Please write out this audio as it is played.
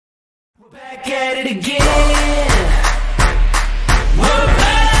back at it again. We're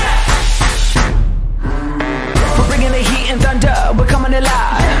back. We're bringing the heat and thunder. We're coming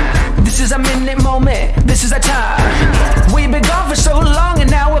alive. This is a minute moment. This is our time. We've been gone for so long and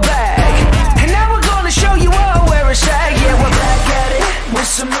now we're back. And now we're gonna show you all where it's at. Yeah, we're back at it with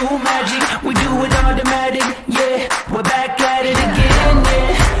some new magic. We do it automatic. Yeah, we're back at it again.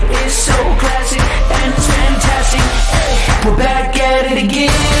 Yeah, it's so classic and it's fantastic. Hey, we're back at it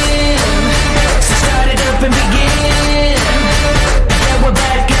again. So start it up and begin. Yeah, we're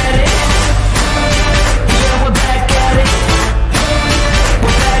back at it. Yeah, we're back at it.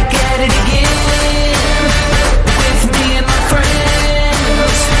 We're back at it again. With me and my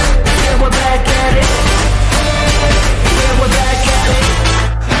friends. Yeah, we're back at it. Yeah, we're back at it.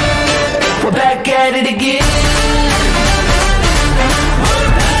 We're back at it again.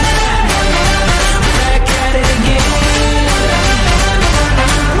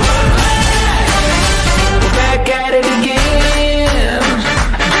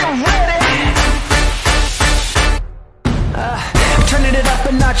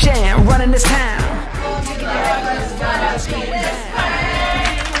 And running this town.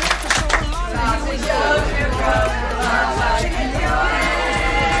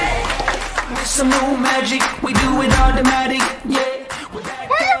 With some new magic, we do it automatic. Yeah.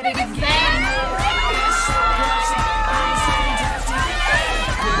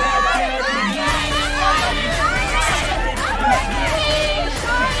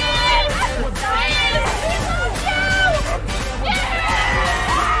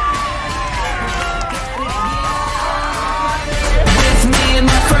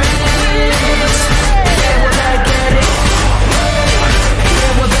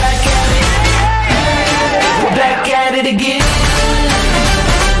 Again.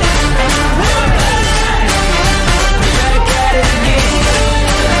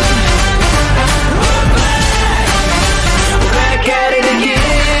 Back at it again.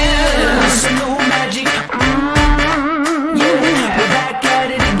 Some new magic. Yeah, we're back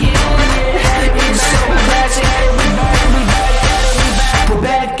at it again. Yeah, it's so classic. We're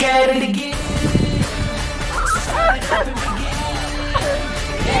back at it again.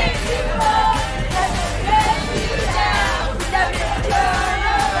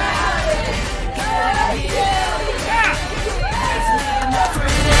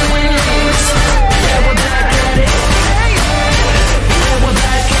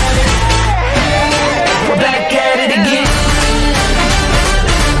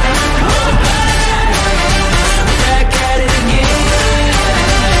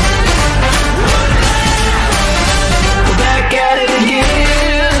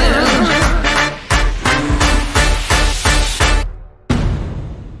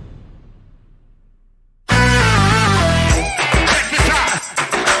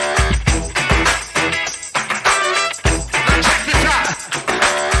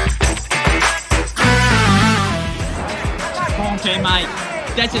 Okay, mate,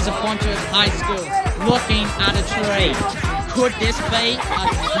 this is a bunch of high schools looking at a tree. Could this be a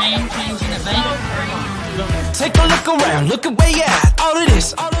game-changing event? Take a look around, look at where you at. All of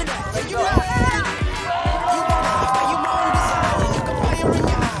this, all of that.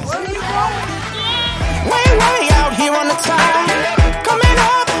 Way out here on the top, coming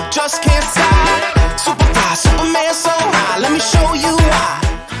up, just can't stop. Super fly, Superman so high. Let me show you why.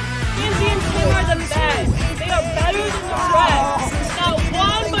 Easy and Tim are the best. They are better than the rest. Not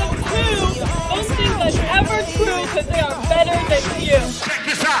one, but two. Don't think that's ever true because they are better than you. Check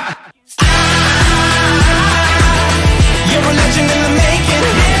this out. You're a legend in the making.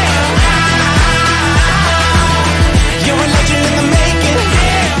 You're a legend in the making.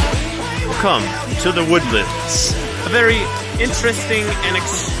 Welcome to the Woodlands. A very interesting and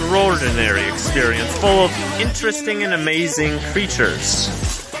extraordinary experience full of interesting and amazing creatures.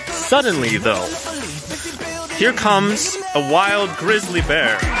 Suddenly, though, here comes a wild grizzly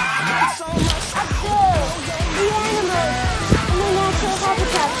bear.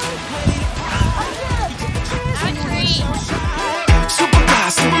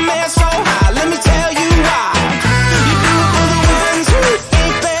 Superman so high, let me tell you why. You do it for the ones who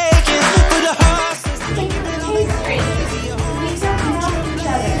ain't faking, for the hustlers. Please don't know each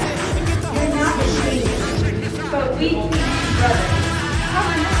other. We're not machines, but we can be brothers.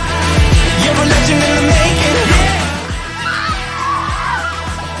 You're a legend in the making.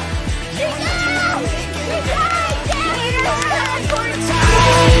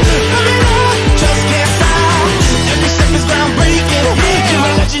 Just can't stop. Every step is groundbreaking. You're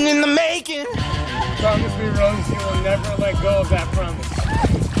a legend in the making.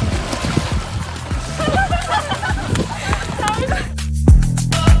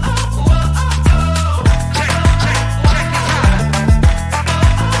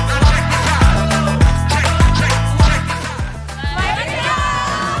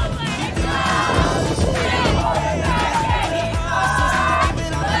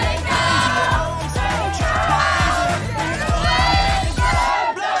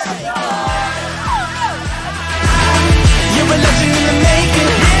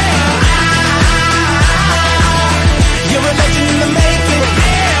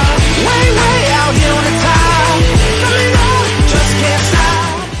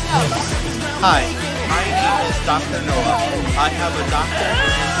 Hi, my name is Dr. Noah. I have a doctorate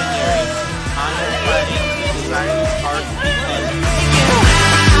in engineering. I am planning to design art and